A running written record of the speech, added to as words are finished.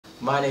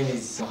My name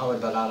is Mo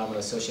Ballal. I'm an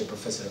associate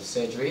professor of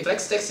surgery.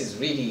 FlexDex is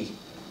really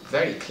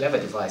very clever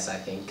device, I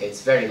think.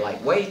 It's very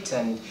lightweight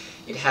and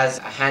it has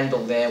a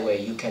handle there where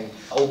you can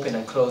open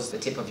and close the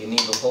tip of your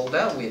needle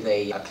holder with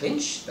a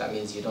clinch. That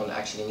means you don't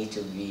actually need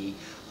to be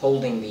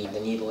holding the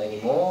needle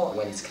anymore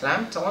when it's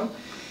clamped on.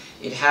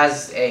 It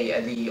has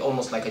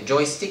almost like a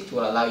joystick to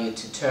allow you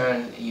to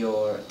turn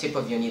your tip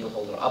of your needle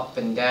holder up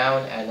and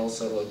down and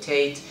also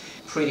rotate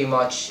pretty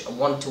much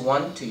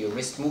one-to-one to your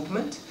wrist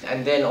movement.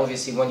 And then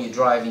obviously when you're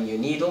driving your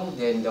needle,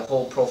 then the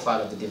whole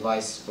profile of the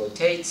device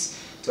rotates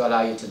to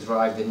allow you to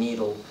drive the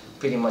needle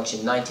pretty much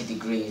in 90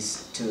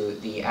 degrees to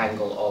the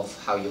angle of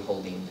how you're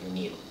holding your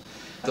needle.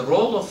 The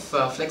role of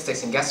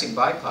FlexDex in gastric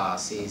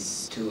bypass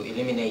is to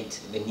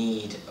eliminate the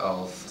need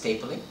of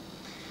stapling,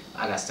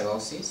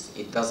 anastomosis.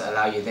 It does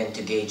allow you then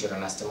to gauge your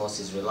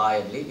anastomosis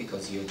reliably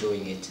because you're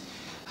doing it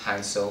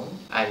hand-sewn,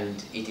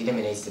 and it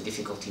eliminates the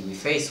difficulty we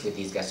face with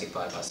these gastric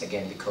bypass,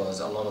 again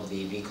because a lot of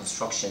the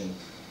reconstruction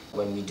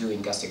when we do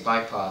in gastric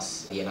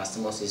bypass, the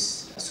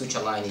anastomosis suture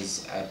line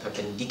is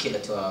perpendicular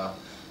to our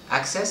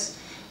axis,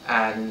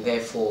 and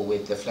therefore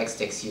with the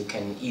FlexDex you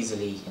can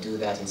easily do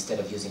that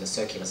instead of using a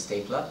circular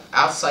stapler.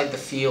 Outside the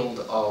field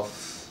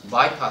of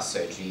bypass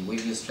surgery,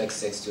 we've used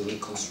FlexDex to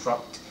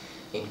reconstruct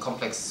in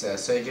complex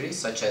surgeries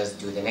such as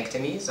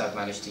duodenectomies. I've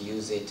managed to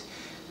use it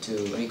to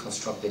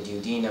reconstruct the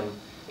duodenum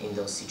in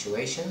those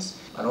situations,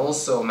 and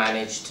also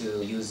managed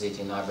to use it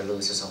in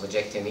Ivor-Lewis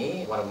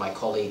esophagectomy. One of my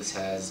colleagues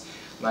has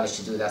managed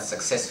to do that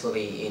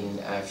successfully in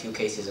a few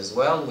cases as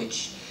well,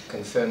 which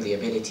confirmed the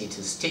ability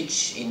to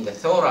stitch in the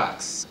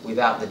thorax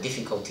without the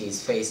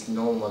difficulties faced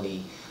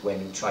normally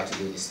when we try to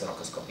do this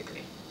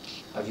thoracoscopically.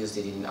 I've used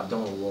it in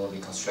abdominal wall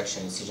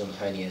reconstruction, incisional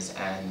hernias,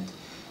 and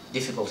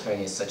difficult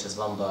hernias such as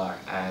lumbar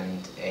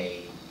and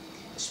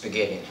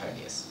Spigelian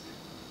hernias.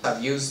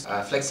 I've used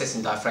FlexDex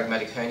in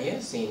diaphragmatic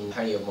hernias, in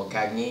hernia of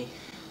Morgagni,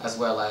 as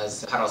well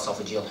as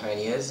paraesophageal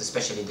hernias,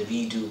 especially the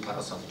redo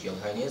paraesophageal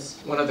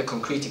hernias. One of the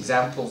concrete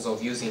examples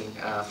of using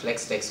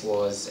FlexDex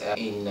was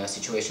in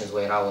situations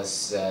where I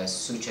was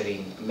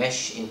suturing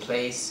mesh in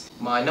place.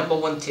 My number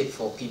one tip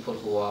for people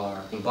who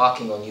are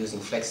embarking on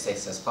using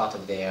FlexDex as part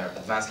of their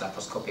advanced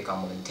laparoscopic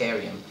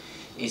armamentarium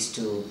is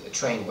to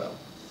train well.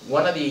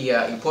 One of the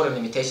important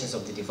limitations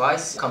of the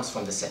device comes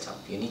from the setup.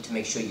 You need to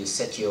make sure you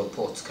set your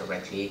ports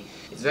correctly.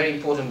 It's very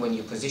important when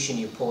you position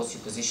your ports, you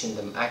position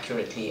them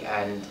accurately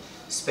and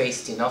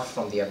spaced enough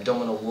from the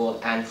abdominal wall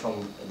and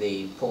from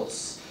the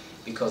ports,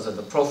 because of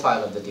the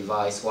profile of the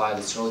device while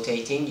it's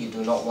rotating. You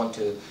do not want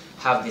to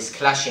have this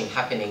clashing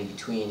happening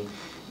between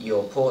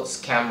your ports,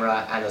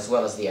 camera, and as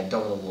well as the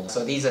abdominal wall.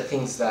 So these are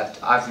things that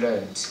I've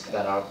learned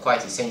that are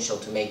quite essential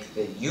to make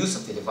the use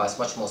of the device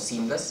much more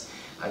seamless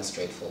and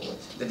straightforward.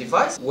 The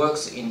device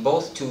works in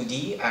both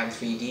 2D and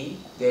 3D.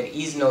 There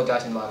is no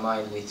doubt in my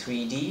mind with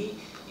 3D,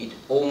 it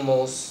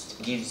almost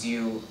gives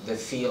you the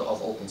feel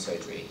of open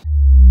surgery.